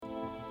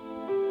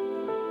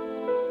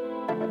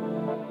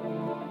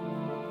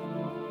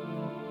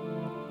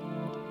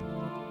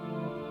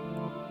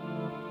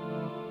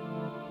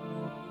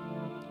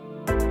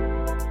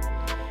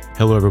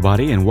Hello,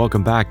 everybody, and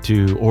welcome back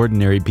to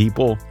Ordinary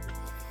People,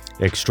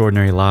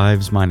 Extraordinary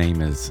Lives. My name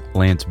is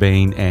Lance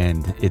Bain,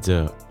 and it's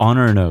an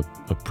honor and a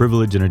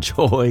privilege and a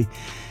joy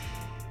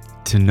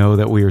to know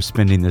that we are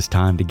spending this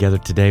time together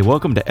today.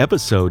 Welcome to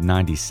episode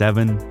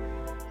 97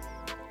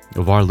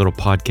 of our little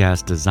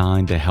podcast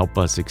designed to help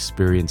us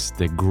experience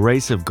the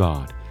grace of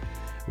God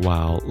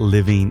while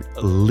living,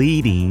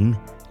 leading,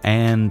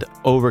 and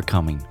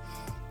overcoming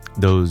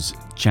those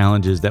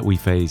challenges that we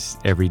face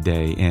every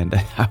day. And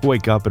I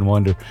wake up and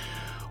wonder,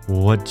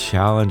 what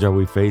challenge are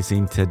we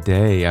facing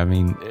today? I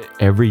mean,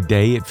 every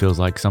day it feels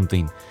like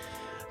something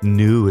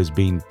new is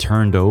being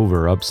turned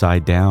over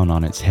upside down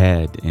on its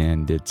head.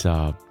 And it's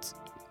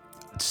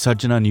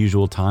such an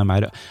unusual time.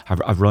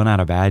 I've run out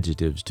of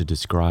adjectives to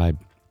describe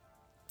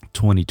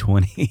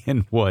 2020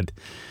 and what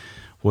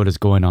is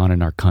going on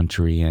in our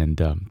country. And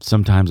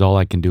sometimes all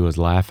I can do is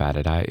laugh at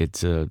it.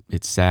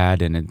 It's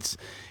sad and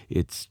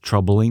it's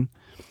troubling.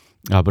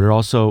 But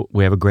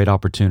we have a great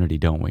opportunity,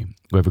 don't we?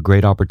 We have a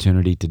great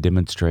opportunity to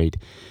demonstrate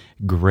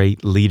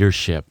great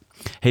leadership.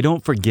 Hey,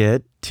 don't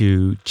forget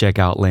to check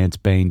out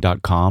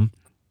lancebain.com.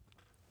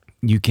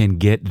 You can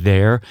get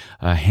there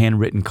a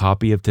handwritten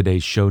copy of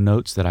today's show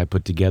notes that I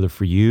put together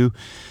for you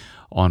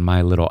on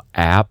my little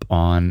app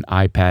on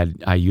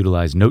iPad. I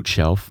utilize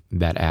NoteShelf,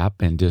 that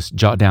app, and just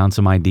jot down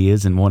some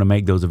ideas and want to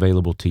make those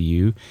available to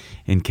you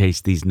in case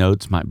these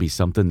notes might be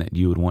something that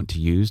you would want to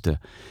use to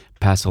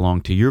pass along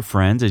to your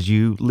friends as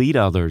you lead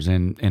others,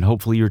 and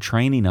hopefully you're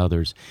training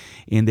others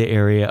in the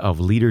area of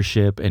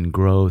leadership and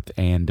growth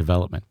and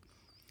development.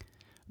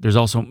 There's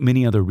also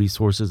many other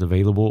resources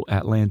available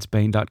at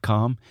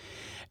lancebain.com,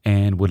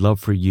 and would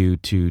love for you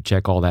to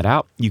check all that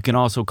out. You can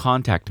also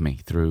contact me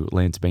through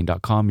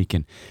lancebain.com. You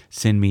can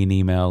send me an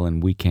email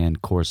and we can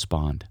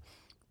correspond.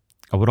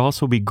 I would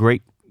also be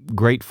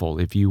grateful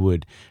if you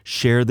would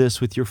share this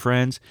with your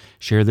friends,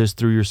 share this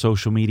through your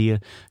social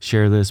media,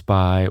 share this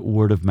by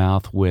word of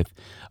mouth with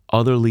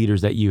other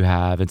leaders that you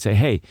have, and say,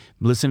 hey,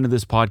 listen to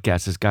this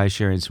podcast. This guy's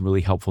sharing some really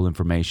helpful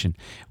information.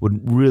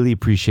 Would really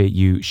appreciate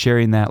you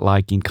sharing that,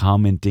 liking,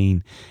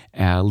 commenting,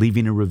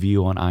 leaving a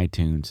review on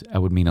iTunes.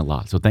 That would mean a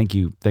lot. So thank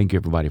you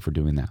everybody for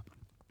doing that.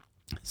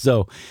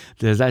 So,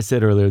 as I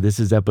said earlier, this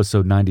is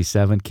episode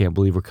 97. Can't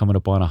believe we're coming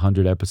up on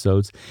 100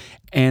 episodes.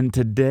 And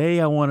today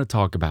I want to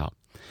talk about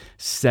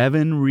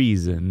 7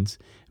 reasons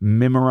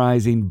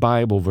memorizing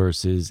Bible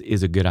verses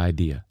is a good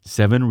idea.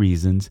 7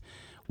 reasons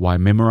why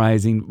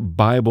memorizing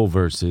Bible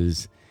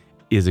verses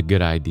is a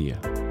good idea.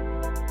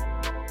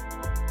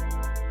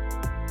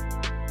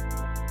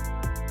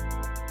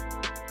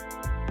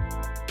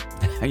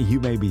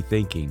 You may be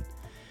thinking,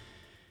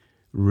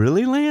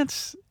 really,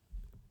 Lance?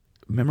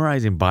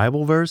 Memorizing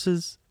Bible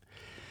verses?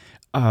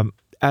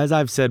 As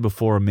I've said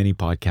before in many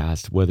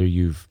podcasts, whether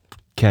you've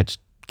catch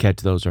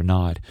those or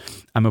not,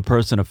 I'm a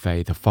person of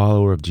faith, a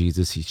follower of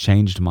Jesus. He's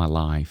changed my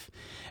life.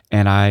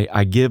 And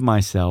I give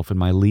myself and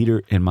my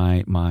leader in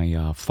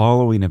my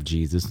following of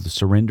Jesus, the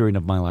surrendering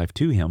of my life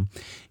to him.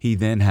 He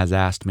then has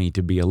asked me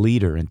to be a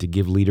leader and to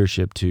give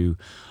leadership to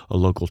a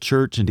local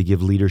church and to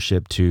give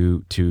leadership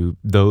to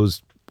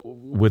those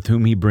with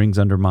whom he brings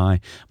under my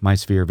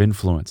sphere of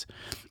influence.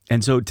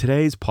 And so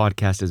today's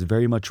podcast is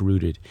very much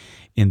rooted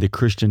in the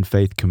Christian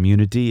faith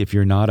community. If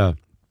you're not a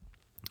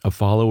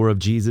follower of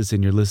Jesus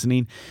and you're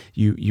listening,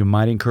 you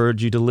might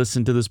encourage you to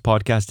listen to this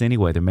podcast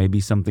anyway. There may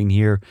be something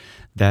here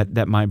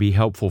that might be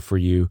helpful for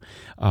you,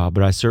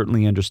 but I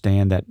certainly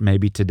understand that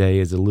maybe today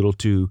is a little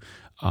too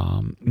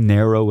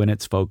narrow in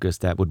its focus.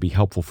 That would be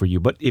helpful for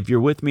you. But if you're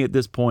with me at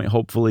this point,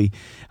 hopefully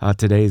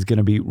today is going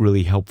to be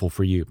really helpful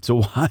for you.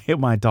 So why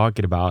am I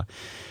talking about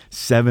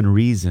 7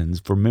 reasons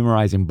for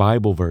memorizing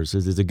Bible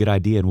verses is a good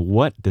idea, and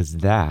what does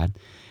that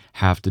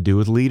have to do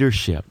with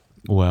leadership?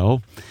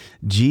 Well,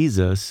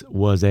 Jesus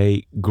was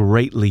a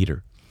great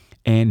leader,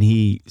 and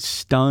he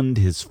stunned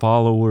his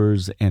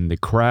followers and the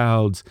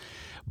crowds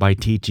by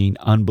teaching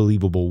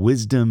unbelievable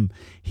wisdom.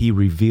 He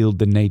revealed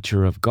the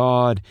nature of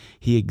God.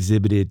 He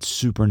exhibited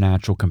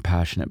supernatural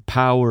compassionate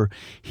power.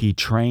 He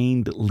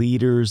trained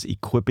leaders,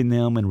 equipping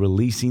them and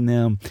releasing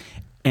them.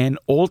 And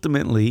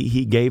ultimately,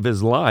 he gave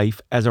his life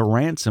as a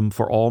ransom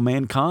for all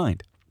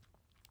mankind.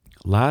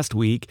 Last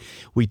week,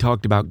 we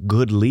talked about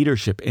good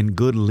leadership, and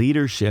good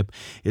leadership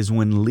is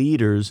when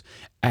leaders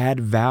add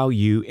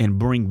value and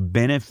bring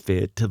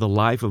benefit to the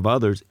life of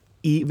others,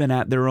 even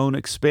at their own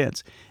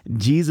expense.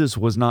 Jesus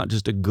was not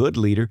just a good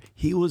leader,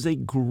 he was a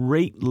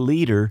great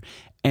leader,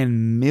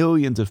 and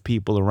millions of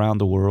people around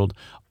the world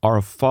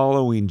are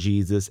following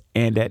Jesus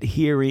and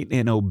adhering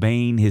and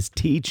obeying his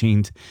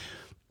teachings.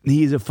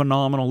 He's a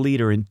phenomenal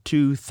leader, and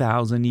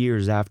 2,000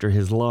 years after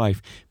his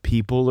life,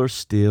 people are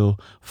still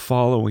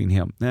following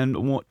him. And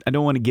I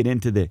don't want to get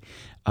into the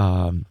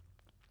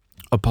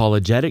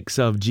apologetics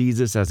of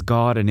Jesus as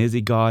God and is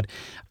he God.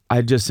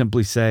 I just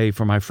simply say,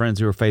 for my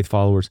friends who are faith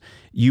followers,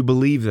 you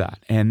believe that.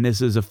 And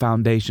this is a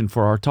foundation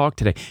for our talk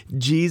today.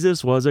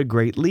 Jesus was a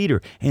great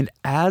leader. And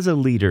as a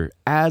leader,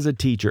 as a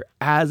teacher,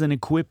 as an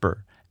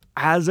equipper,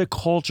 as a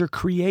culture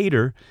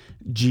creator,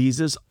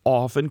 Jesus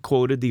often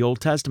quoted the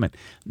Old Testament.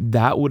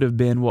 That would have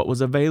been what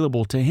was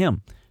available to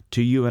him.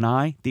 To you and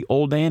I, the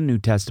Old and New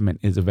Testament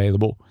is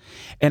available.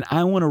 And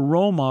I want to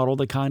role model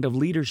the kind of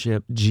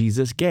leadership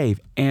Jesus gave.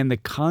 And the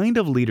kind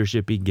of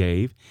leadership he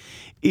gave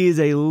is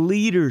a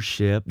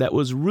leadership that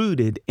was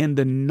rooted in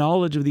the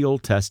knowledge of the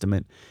Old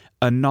Testament,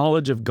 a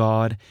knowledge of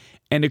God,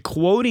 and a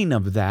quoting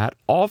of that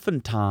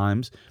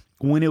oftentimes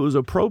when it was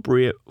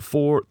appropriate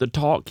for the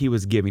talk he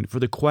was giving, for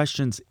the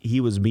questions he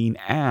was being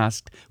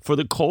asked, for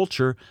the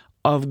culture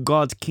of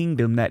God's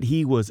kingdom that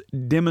he was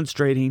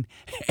demonstrating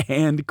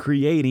and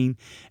creating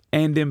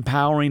and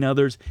empowering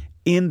others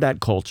in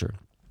that culture.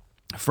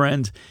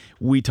 Friends,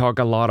 we talk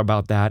a lot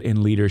about that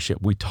in leadership.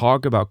 We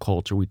talk about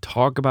culture. We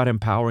talk about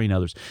empowering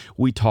others.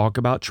 We talk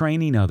about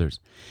training others.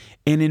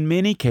 And in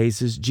many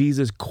cases,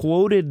 Jesus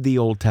quoted the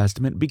Old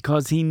Testament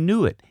because he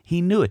knew it.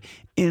 He knew it.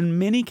 In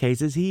many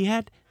cases, he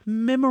had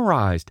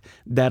memorized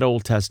that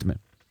Old Testament.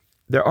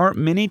 There aren't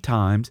many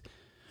times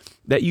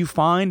that you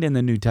find in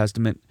the New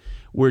Testament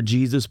where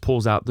Jesus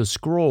pulls out the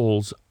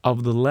scrolls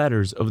of the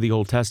letters of the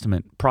Old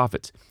Testament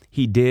prophets.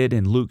 He did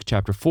in Luke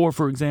chapter 4,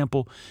 for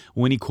example,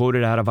 when he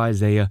quoted out of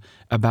Isaiah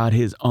about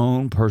his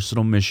own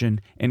personal mission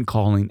and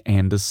calling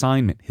and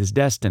assignment, his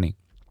destiny.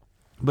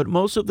 But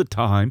most of the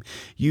time,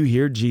 you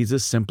hear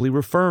Jesus simply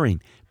referring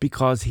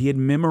because he had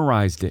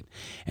memorized it.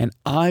 And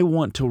I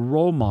want to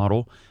role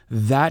model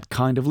that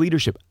kind of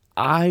leadership.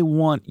 I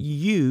want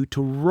you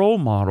to role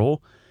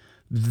model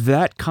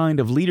that kind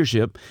of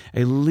leadership,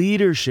 a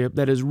leadership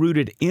that is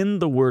rooted in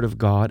the Word of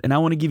God. And I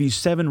want to give you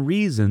 7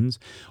 reasons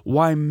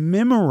why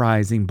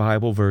memorizing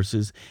Bible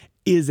verses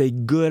is a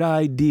good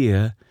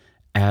idea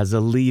as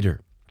a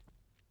leader.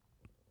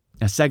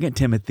 Now, 2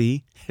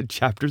 Timothy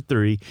chapter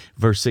 3,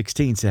 verse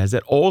 16 says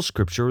that all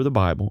Scripture, or the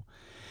Bible,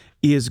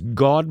 is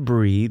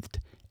God-breathed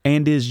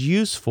and is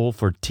useful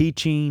for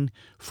teaching,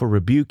 for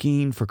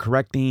rebuking, for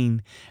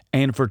correcting,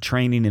 and for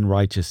training in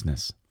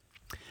righteousness.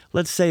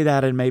 Let's say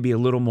that in maybe a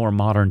little more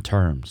modern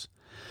terms.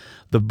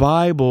 The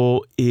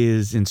Bible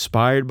is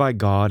inspired by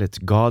God. It's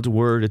God's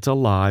Word. It's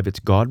alive. It's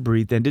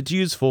God-breathed, and it's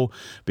useful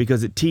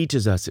because it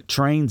teaches us, it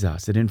trains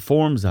us, it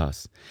informs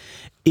us.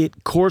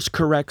 It course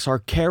corrects our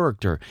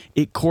character.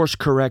 It course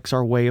corrects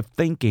our way of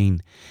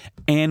thinking.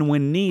 And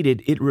when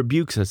needed, it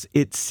rebukes us.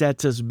 It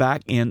sets us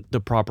back in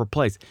the proper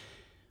place.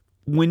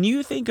 When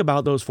you think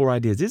about those 4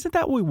 ideas, isn't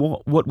that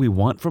what we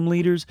want from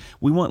leaders?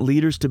 We want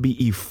leaders to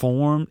be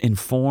informed,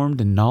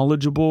 and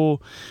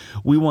knowledgeable.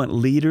 We want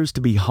leaders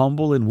to be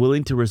humble and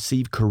willing to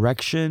receive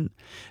correction.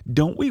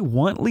 Don't we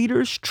want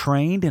leaders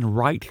trained in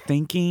right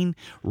thinking,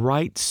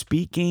 right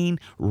speaking,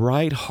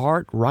 right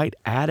heart, right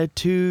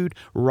attitude,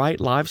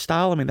 right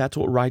lifestyle? I mean, that's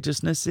what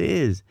righteousness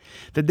is.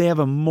 That they have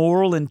a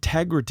moral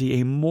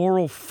integrity, a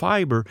moral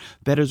fiber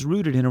that is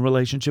rooted in a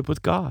relationship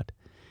with God.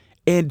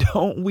 And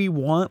don't we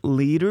want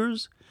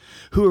leaders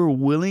who are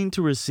willing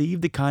to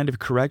receive the kind of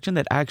correction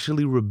that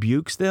actually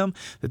rebukes them,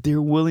 that they're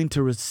willing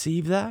to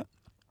receive that?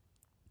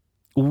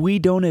 We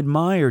don't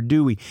admire,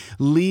 do we,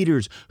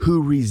 leaders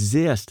who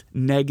resist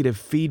negative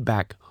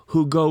feedback,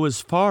 who go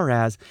as far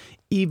as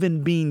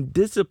even being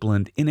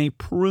disciplined in a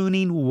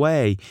pruning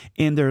way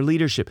in their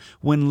leadership.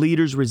 When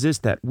leaders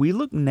resist that, we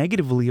look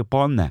negatively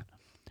upon that.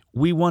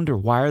 We wonder,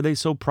 why are they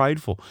so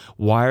prideful?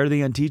 Why are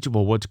they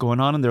unteachable? What's going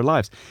on in their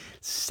lives?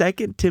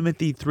 2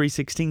 Timothy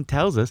 3:16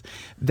 tells us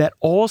that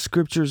all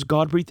Scripture is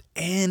God-breathed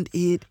and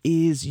it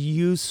is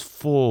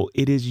useful.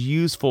 It is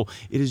useful.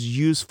 It is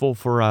useful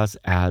for us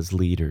as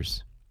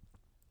leaders.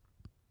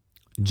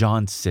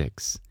 John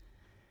 6,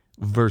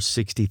 verse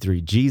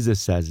 63, Jesus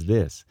says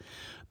this,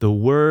 "The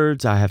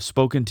words I have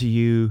spoken to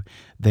you,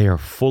 they are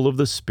full of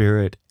the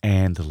Spirit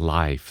and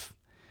life."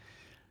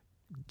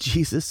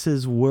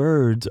 Jesus'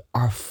 words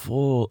are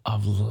full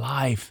of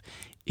life.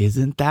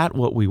 Isn't that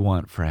what we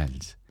want,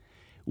 friends?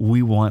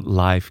 We want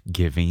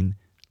life-giving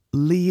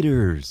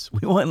leaders.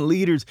 We want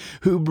leaders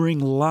who bring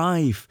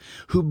life,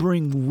 who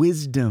bring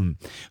wisdom,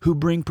 who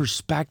bring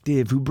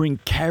perspective, who bring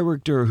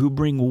character, who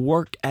bring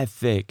work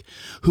ethic,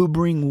 who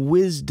bring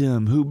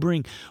wisdom, who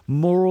bring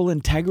moral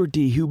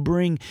integrity, who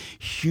bring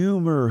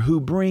humor, who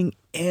bring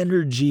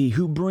energy,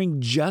 who bring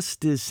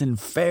justice and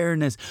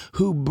fairness,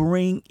 who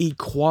bring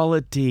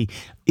equality.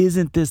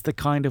 Isn't this the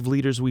kind of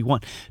leaders we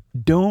want?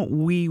 Don't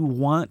we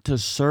want to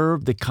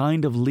serve the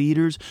kind of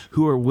leaders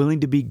who are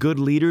willing to be good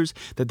leaders,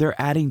 that they're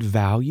adding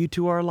value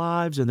to our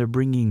lives and they're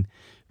bringing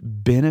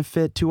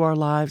benefit to our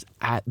lives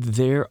at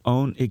their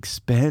own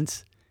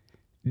expense?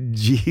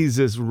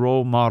 Jesus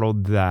role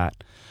modeled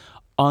that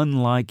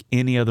unlike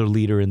any other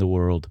leader in the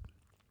world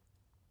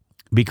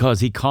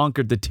because he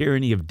conquered the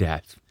tyranny of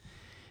death.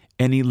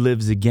 And he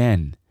lives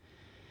again.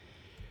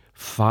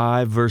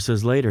 5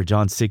 verses later,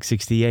 John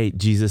 6:68,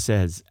 Jesus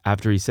says,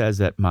 after he says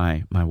that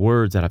my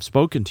words that I've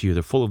spoken to you,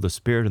 they're full of the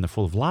Spirit and they're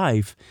full of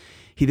life,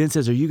 he then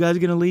says, are you guys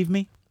going to leave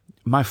me?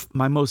 My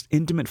most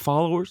intimate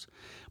followers,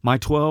 my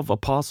 12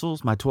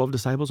 apostles, my 12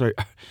 disciples,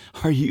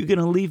 are you going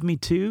to leave me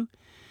too?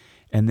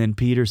 And then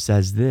Peter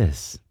says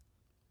this.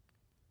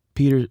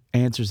 Peter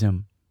answers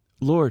him,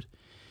 Lord,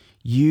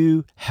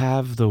 You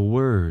have the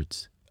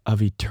words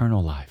of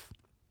eternal life.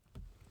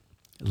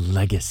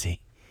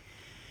 Legacy.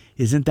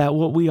 Isn't that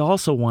what we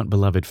also want,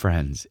 beloved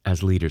friends,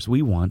 as leaders?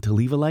 We want to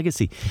leave a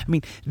legacy. I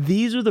mean,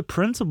 these are the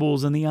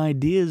principles and the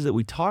ideas that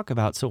we talk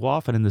about so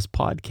often in this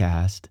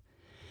podcast.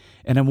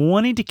 And I'm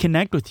wanting to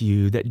connect with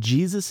you that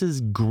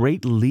Jesus'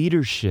 great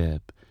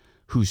leadership,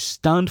 who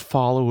stunned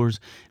followers,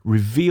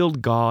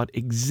 revealed God,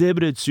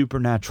 exhibited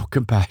supernatural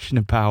compassion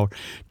and power,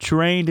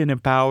 trained and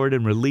empowered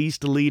and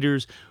released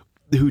leaders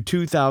who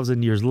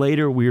 2,000 years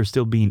later, we are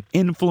still being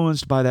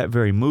influenced by that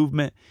very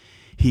movement.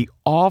 He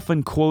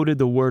often quoted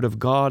the Word of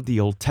God, the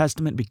Old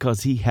Testament,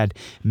 because he had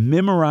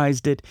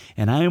memorized it.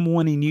 And I am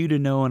wanting you to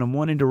know, and I'm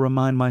wanting to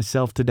remind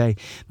myself today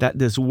that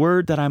this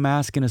word that I'm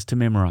asking us to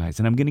memorize,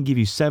 and I'm going to give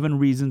you 7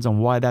 reasons on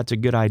why that's a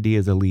good idea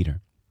as a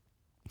leader.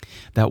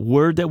 That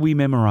word that we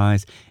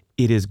memorize,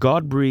 it is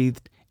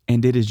God-breathed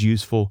and it is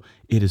useful.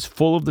 It is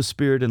full of the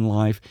Spirit and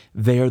life.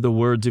 They are the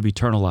words of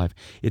eternal life.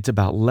 It's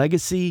about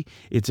legacy.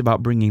 It's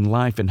about bringing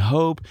life and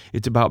hope.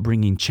 It's about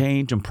bringing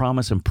change and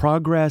promise and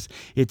progress.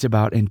 It's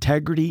about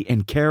integrity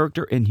and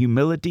character and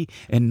humility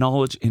and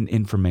knowledge and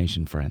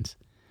information, friends.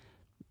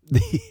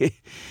 It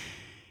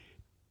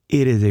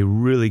is a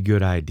really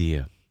good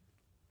idea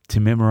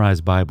to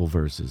memorize Bible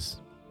verses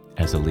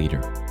as a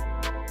leader.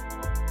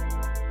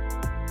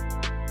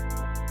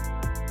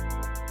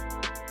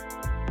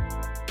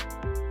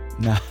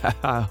 Now,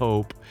 I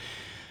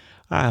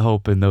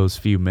hope in those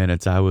few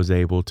minutes I was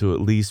able to at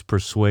least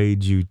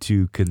persuade you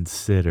to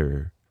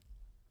consider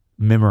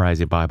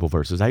memorizing Bible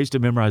verses. I used to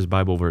memorize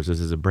Bible verses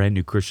as a brand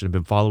new Christian. I've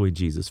been following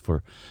Jesus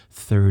for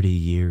 30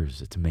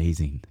 years. It's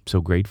amazing. I'm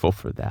so grateful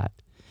for that.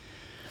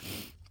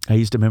 I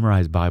used to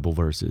memorize Bible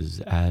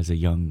verses as a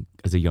young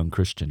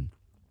Christian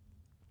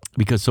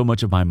because so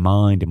much of my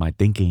mind and my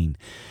thinking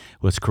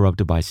was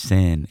corrupted by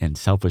sin and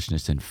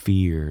selfishness and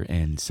fear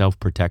and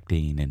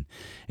self-protecting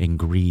and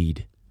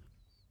greed.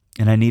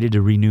 And I needed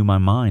to renew my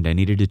mind. I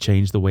needed to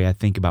change the way I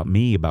think about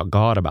me, about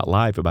God, about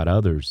life, about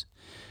others,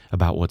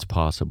 about what's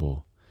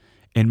possible.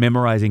 And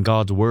memorizing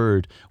God's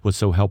Word was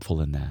so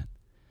helpful in that.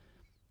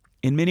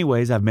 In many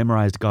ways, I've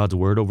memorized God's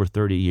Word over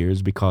 30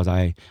 years because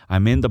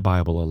I'm in the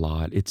Bible a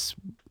lot. It's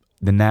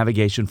the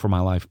navigation for my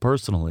life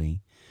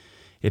personally.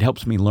 It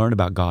helps me learn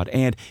about God,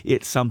 and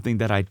it's something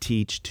that I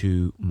teach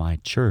to my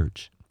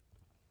church.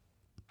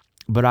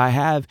 But I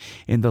have,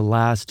 in the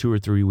last 2 or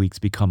 3 weeks,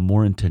 become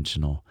more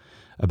intentional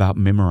about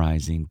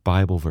memorizing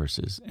Bible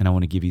verses, and I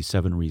want to give you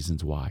 7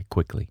 reasons why,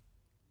 quickly.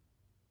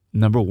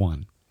 Number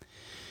one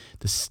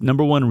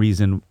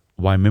reason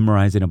why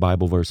memorizing a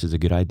Bible verse is a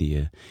good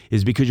idea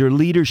is because your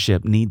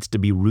leadership needs to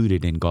be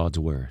rooted in God's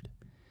Word.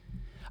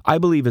 I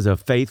believe as a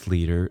faith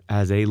leader,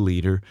 as a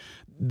leader,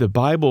 the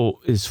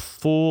Bible is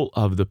full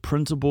of the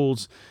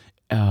principles,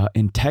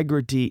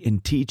 integrity,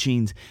 and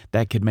teachings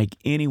that could make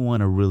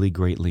anyone a really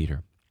great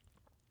leader.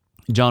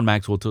 John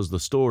Maxwell tells the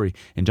story,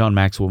 and John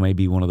Maxwell may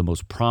be one of the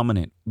most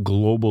prominent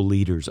global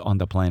leaders on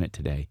the planet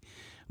today,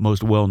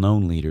 most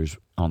well-known leaders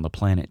on the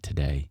planet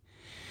today.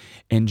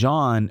 And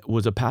John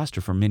was a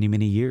pastor for many,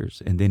 many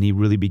years, and then he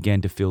really began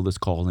to feel this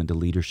call into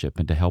leadership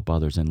and to help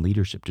others in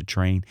leadership, to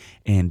train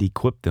and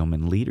equip them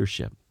in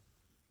leadership.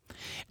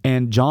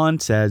 And John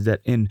says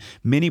that in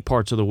many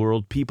parts of the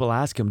world, people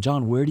ask him,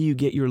 John, where do you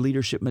get your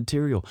leadership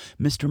material?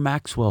 Mr.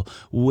 Maxwell,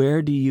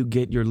 where do you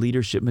get your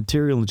leadership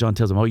material? And John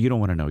tells him, oh, you don't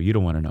want to know. You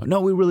don't want to know.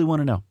 No, we really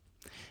want to know.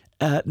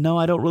 No,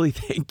 I don't really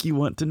think you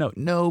want to know.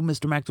 No,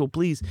 Mr. Maxwell,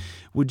 please,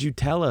 would you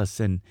tell us?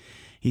 And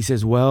he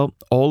says, well,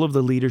 all of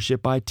the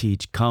leadership I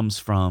teach comes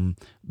from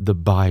the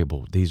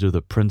Bible. These are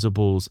the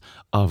principles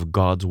of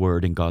God's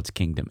Word and God's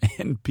kingdom.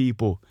 And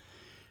people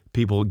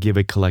give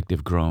a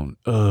collective groan.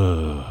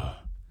 Ugh.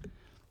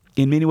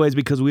 In many ways,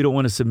 because we don't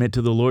want to submit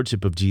to the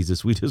lordship of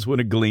Jesus. We just want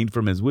to glean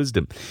from his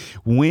wisdom.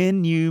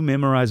 When you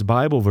memorize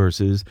Bible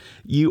verses,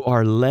 you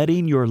are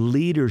letting your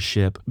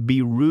leadership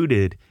be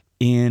rooted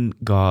in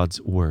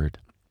God's Word.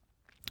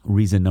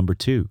 Reason number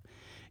 2,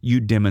 you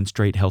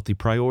demonstrate healthy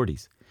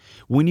priorities.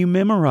 When you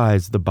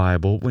memorize the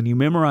Bible, when you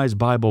memorize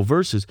Bible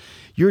verses,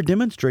 you're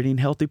demonstrating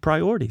healthy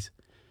priorities.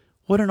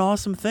 What an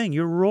awesome thing.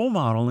 You're role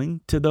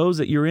modeling to those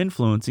that you're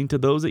influencing, to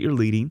those that you're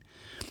leading,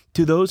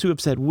 to those who have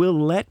said, we'll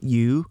let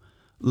you,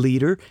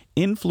 leader,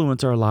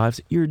 influence our lives.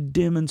 You're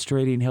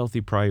demonstrating healthy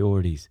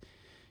priorities.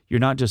 You're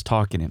not just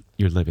talking it,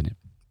 you're living it.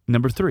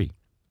 Number 3,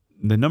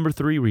 the number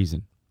 3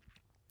 reason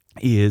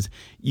is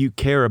you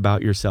care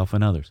about yourself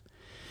and others.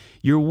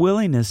 Your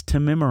willingness to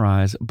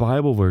memorize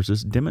Bible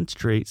verses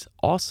demonstrates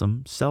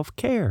awesome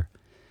self-care.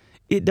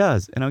 It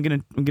does. And I'm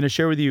going to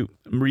share with you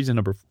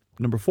reason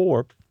number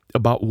 4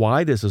 about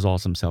why this is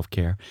awesome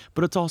self-care,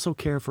 but it's also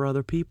care for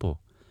other people.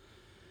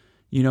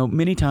 You know,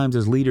 many times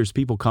as leaders,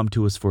 people come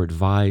to us for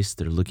advice.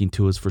 They're looking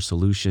to us for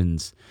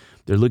solutions.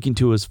 They're looking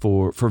to us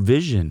for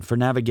vision, for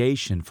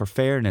navigation, for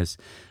fairness,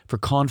 for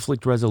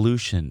conflict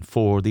resolution,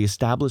 for the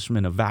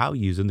establishment of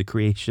values and the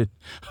creation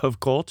of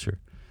culture.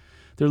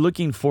 They're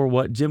looking for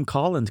what Jim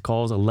Collins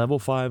calls a level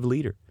 5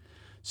 leader,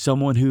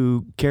 someone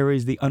who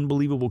carries the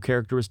unbelievable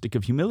characteristic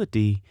of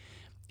humility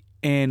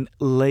and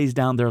lays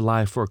down their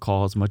life for a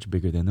cause much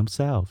bigger than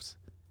themselves.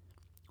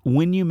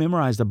 When you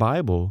memorize the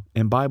Bible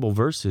and Bible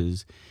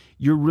verses,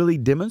 you're really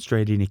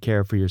demonstrating a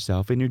care for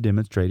yourself and you're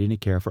demonstrating a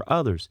care for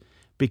others.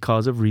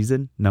 Because of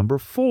reason number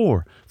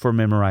 4 for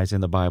memorizing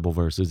the Bible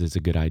verses is a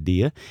good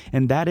idea,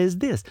 and that is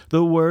this: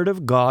 the Word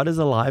of God is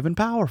alive and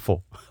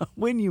powerful.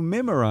 When you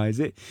memorize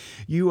it,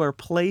 you are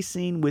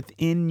placing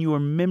within your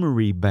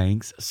memory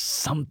banks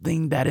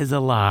something that is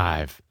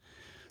alive,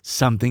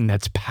 something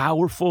that's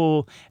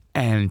powerful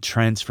and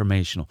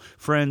transformational.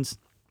 Friends,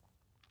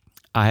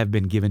 I have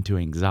been given to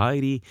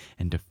anxiety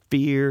and to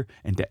fear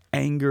and to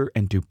anger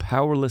and to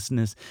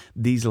powerlessness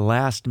these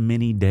last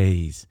many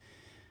days.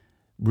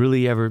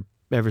 Really ever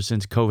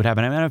since COVID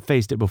happened. I mean, I've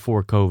faced it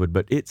before COVID,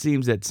 but it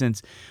seems that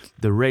since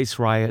the race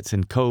riots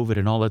and COVID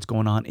and all that's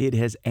going on, it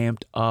has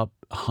amped up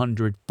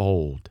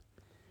 100-fold.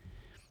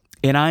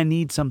 And I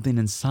need something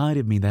inside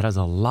of me that is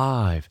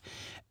alive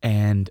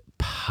and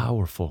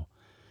powerful.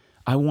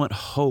 I want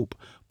hope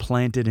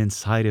planted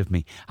inside of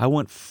me. I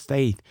want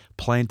faith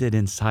planted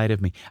inside of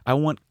me. I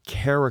want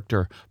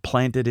character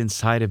planted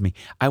inside of me.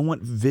 I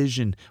want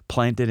vision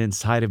planted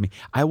inside of me.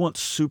 I want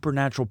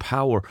supernatural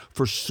power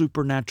for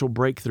supernatural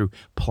breakthrough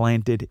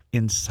planted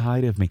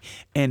inside of me.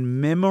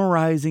 And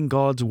memorizing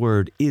God's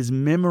word is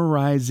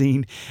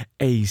memorizing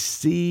a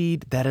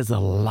seed that is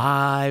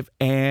alive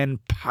and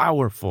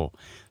powerful.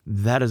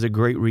 That is a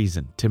great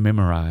reason to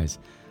memorize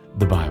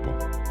the Bible.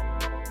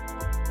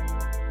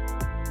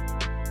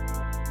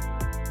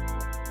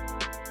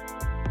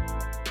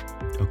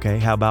 Okay,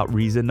 how about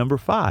reason number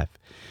 5?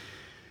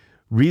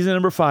 Reason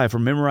number 5 for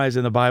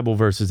memorizing the Bible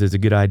verses is a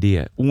good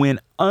idea. When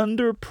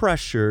under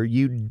pressure,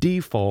 you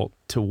default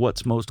to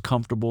what's most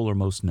comfortable or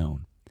most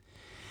known.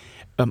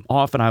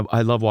 Often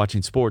I love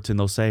watching sports, and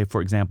they'll say,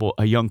 for example,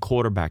 a young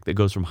quarterback that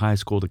goes from high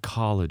school to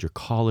college or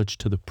college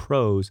to the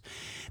pros,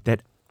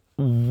 that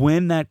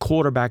when that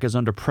quarterback is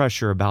under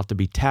pressure, about to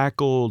be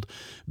tackled,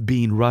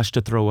 being rushed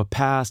to throw a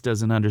pass,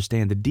 doesn't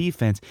understand the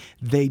defense,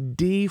 they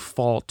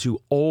default to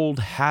old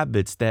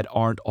habits that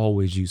aren't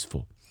always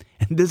useful.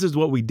 And this is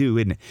what we do,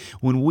 isn't it?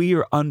 When we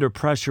are under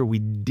pressure, we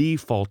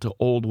default to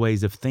old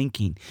ways of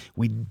thinking.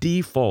 We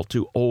default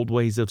to old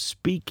ways of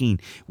speaking.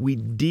 We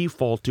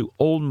default to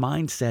old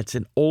mindsets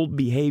and old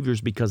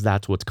behaviors because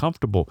that's what's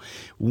comfortable.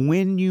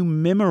 When you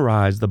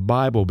memorize the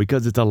Bible,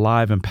 because it's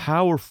alive and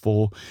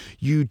powerful,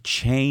 you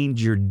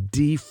change your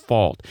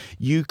default.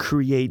 You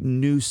create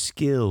new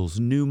skills,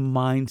 new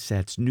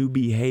mindsets, new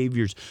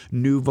behaviors,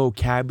 new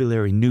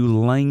vocabulary, new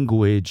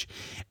language,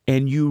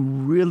 and you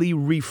really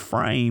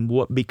reframe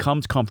what becomes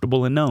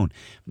comfortable and known.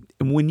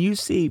 And when you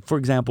see, for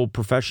example,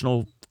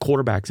 professional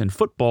quarterbacks in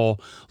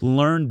football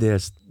learn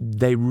this,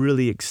 they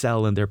really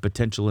excel in their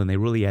potential and they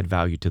really add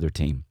value to their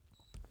team.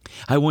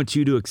 I want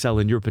you to excel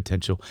in your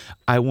potential.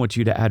 I want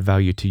you to add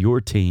value to your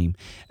team.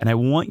 And I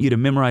want you to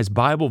memorize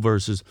Bible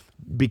verses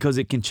because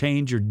it can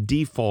change your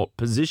default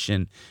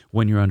position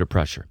when you're under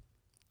pressure.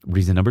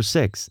 Reason number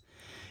 6,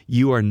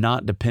 you are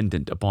not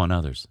dependent upon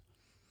others.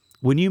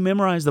 When you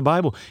memorize the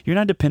Bible, you're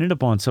not dependent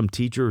upon some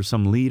teacher or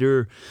some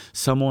leader,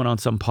 someone on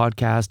some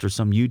podcast or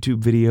some YouTube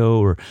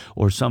video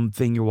or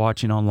something you're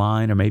watching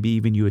online, or maybe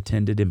even you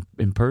attended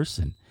in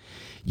person.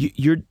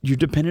 You're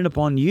dependent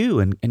upon you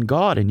and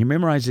God, and you're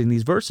memorizing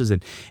these verses.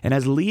 And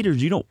as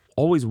leaders, you don't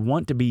always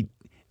want to be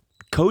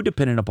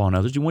codependent upon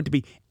others. You want to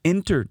be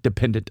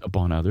interdependent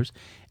upon others.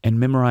 And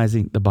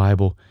memorizing the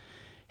Bible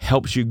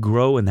helps you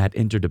grow in that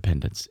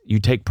interdependence. You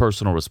take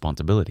personal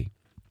responsibility.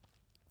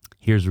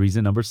 Here's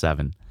reason number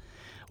 7.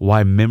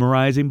 Why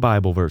memorizing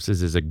Bible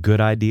verses is a good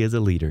idea as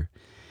a leader.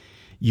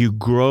 You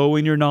grow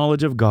in your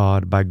knowledge of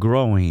God by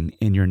growing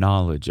in your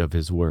knowledge of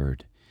His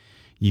Word.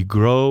 You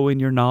grow in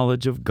your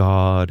knowledge of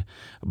God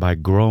by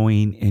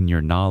growing in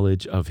your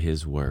knowledge of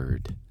His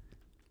Word.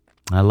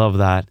 I love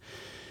that.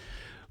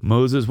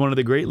 Moses, one of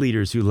the great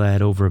leaders who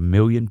led over 1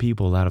 million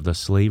people out of the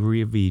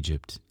slavery of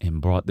Egypt and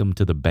brought them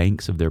to the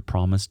banks of their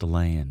promised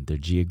land, their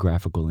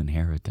geographical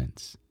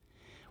inheritance.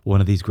 One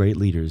of these great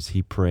leaders,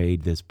 he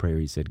prayed this prayer.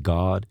 He said,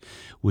 God,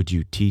 would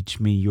you teach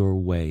me your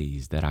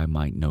ways that I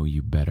might know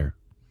you better?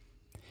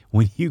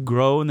 When you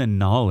grow in the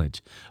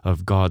knowledge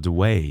of God's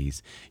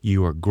ways,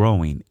 you are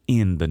growing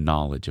in the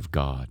knowledge of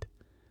God.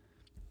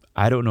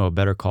 I don't know a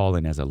better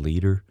calling as a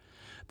leader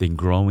than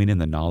growing in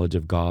the knowledge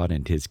of God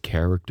and His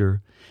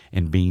character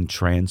and being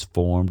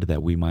transformed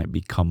that we might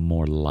become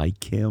more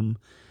like Him.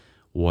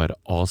 What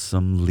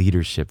awesome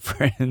leadership,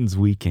 friends,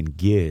 we can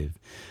give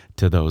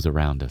to those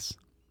around us.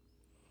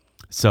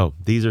 So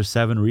these are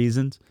 7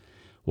 reasons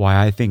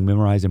why I think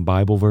memorizing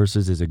Bible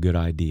verses is a good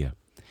idea.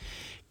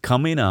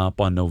 Coming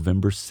up on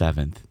November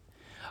 7th,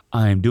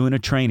 I am doing a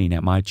training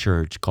at my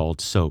church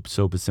called SOAP.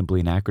 SOAP is simply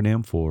an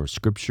acronym for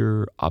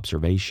Scripture,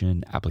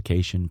 Observation,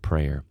 Application,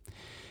 Prayer.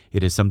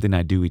 It is something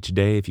I do each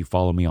day. If you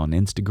follow me on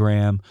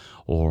Instagram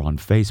or on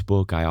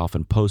Facebook, I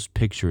often post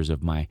pictures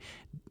of my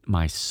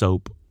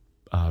SOAP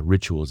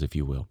rituals, if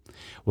you will,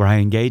 where I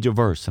engage a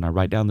verse and I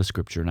write down the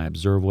scripture and I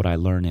observe what I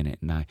learn in it,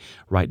 and I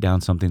write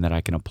down something that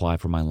I can apply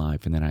for my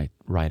life, and then I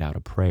write out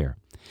a prayer.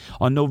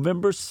 On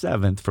November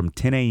 7th from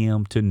 10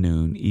 a.m. to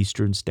noon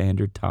Eastern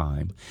Standard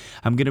Time,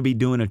 I'm going to be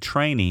doing a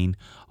training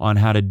on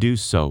how to do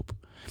soap.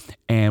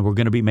 And we're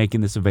going to be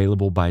making this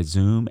available by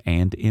Zoom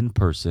and in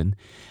person.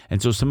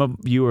 And so some of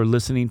you are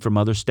listening from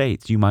other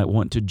states. You might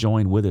want to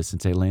join with us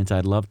and say, Lance,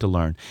 I'd love to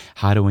learn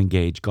how to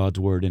engage God's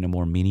Word in a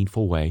more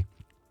meaningful way.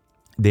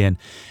 Then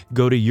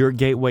go to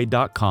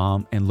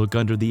yourgateway.com and look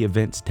under the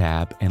events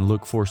tab and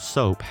look for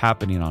soap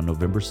happening on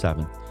November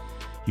 7th.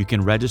 You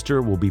can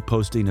register. We'll be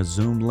posting a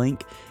Zoom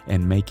link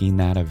and making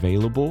that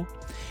available.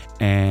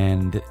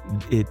 And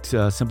it's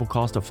a simple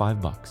cost of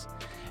 $5.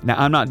 Now,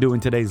 I'm not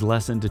doing today's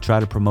lesson to try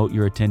to promote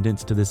your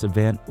attendance to this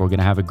event. We're going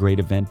to have a great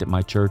event at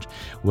my church,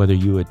 whether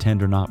you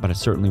attend or not, but I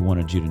certainly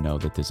wanted you to know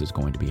that this is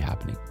going to be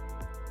happening.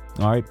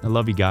 All right. I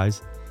love you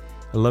guys.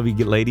 I love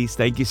you ladies.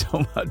 Thank you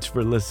so much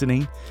for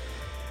listening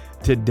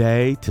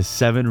today to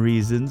 7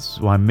 reasons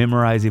why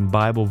memorizing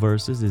Bible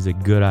verses is a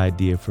good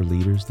idea for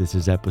leaders. This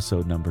is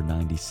episode number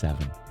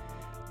 97.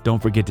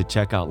 Don't forget to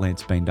check out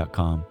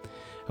lancebane.com.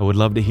 I would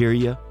love to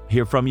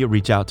hear from you.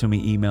 Reach out to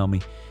me, email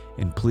me,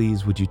 and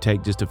please would you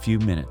take just a few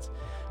minutes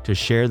to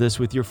share this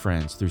with your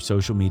friends through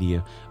social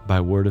media, by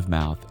word of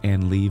mouth,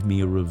 and leave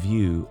me a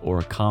review or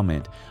a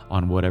comment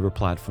on whatever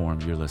platform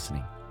you're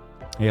listening.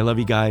 Hey, I love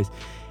you guys.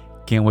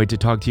 Can't wait to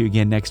talk to you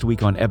again next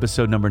week on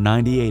episode number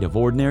 98 of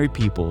Ordinary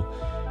People,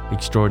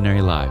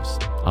 Extraordinary Lives.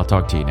 I'll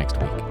talk to you next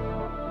week.